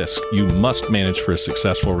 2 risks you must manage for a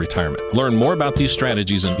successful retirement. Learn more about these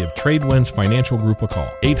strategies and give Tradewinds Financial Group a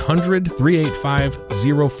call.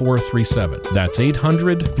 800-385-0437. That's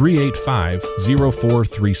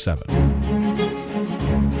 800-385-0437.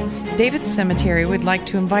 David's Cemetery would like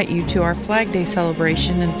to invite you to our Flag Day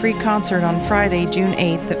celebration and free concert on Friday, June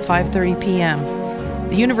 8th at 5:30 p.m.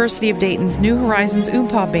 The University of Dayton's New Horizons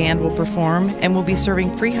Oompa Band will perform and will be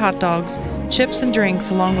serving free hot dogs, chips, and drinks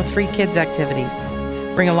along with free kids activities.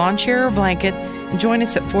 Bring a lawn chair or blanket and join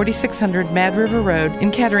us at 4600 Mad River Road in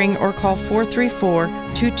Kettering or call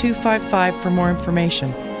 434-2255 for more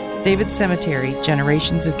information. David's Cemetery,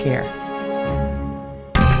 Generations of Care.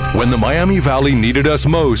 When the Miami Valley needed us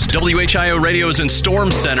most, WHIO Radio's in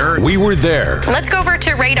Storm Center. We were there. Let's go over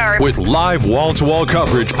to radar. With live wall-to-wall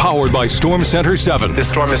coverage powered by Storm Center 7. The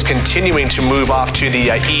storm is continuing to move off to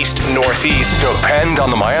the east-northeast. Depend on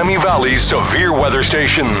the Miami Valley's severe weather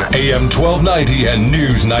station. AM 1290 and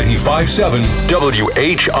News 95.7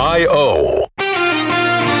 WHIO.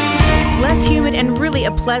 Less humid and really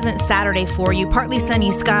a pleasant Saturday for you. Partly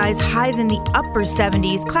sunny skies, highs in the upper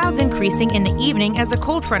 70s, clouds increasing in the evening as a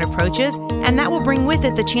cold front approaches, and that will bring with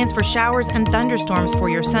it the chance for showers and thunderstorms for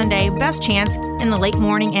your Sunday. Best chance in the late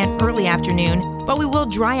morning and early afternoon, but we will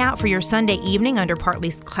dry out for your Sunday evening under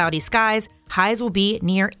partly cloudy skies. Highs will be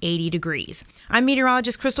near 80 degrees. I'm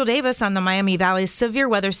meteorologist Crystal Davis on the Miami Valley's severe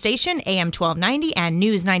weather station, AM 1290 and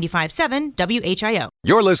News 95.7 WHIO.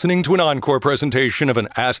 You're listening to an encore presentation of an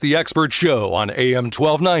Ask the Expert show on AM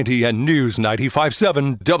 1290 and News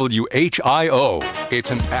 95.7 WHIO.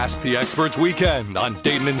 It's an Ask the Experts weekend on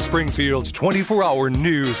Dayton and Springfield's 24-hour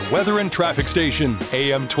news, weather, and traffic station,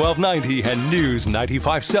 AM 1290 and News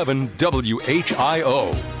 95.7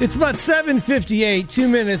 WHIO. It's about 7:58, 2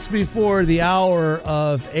 minutes before the hour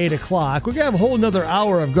of 8 o'clock. We're going to have a whole nother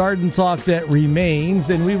hour of Garden Talk that remains,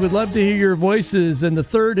 and we would love to hear your voices in the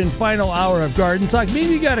third and final hour of Garden Talk.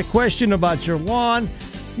 Maybe you got a question about your lawn.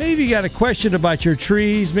 Maybe you got a question about your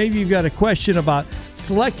trees. Maybe you've got a question about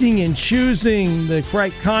selecting and choosing the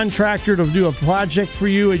right contractor to do a project for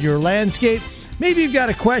you in your landscape. Maybe you've got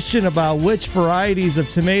a question about which varieties of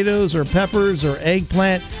tomatoes or peppers or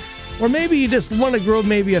eggplant. Or maybe you just want to grow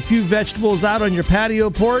maybe a few vegetables out on your patio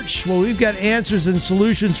porch. Well, we've got answers and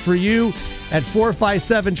solutions for you at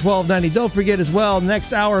 457-1290. Don't forget as well,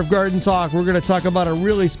 next hour of Garden Talk, we're going to talk about a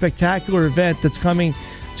really spectacular event that's coming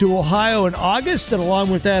to Ohio in August. And along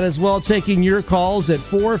with that as well, taking your calls at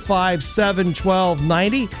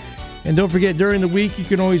 457-1290. And don't forget, during the week, you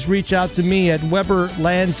can always reach out to me at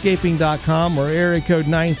WeberLandscaping.com or area code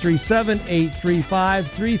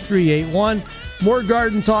 937-835-3381. More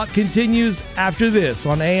Garden Talk continues after this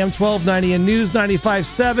on AM 1290 and News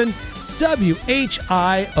 95.7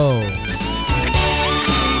 WHIO.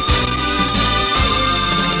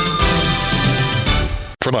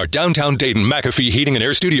 From our downtown Dayton McAfee Heating and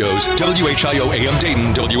Air Studios, WHIO AM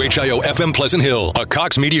Dayton, WHIO FM Pleasant Hill, a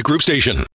Cox Media Group station.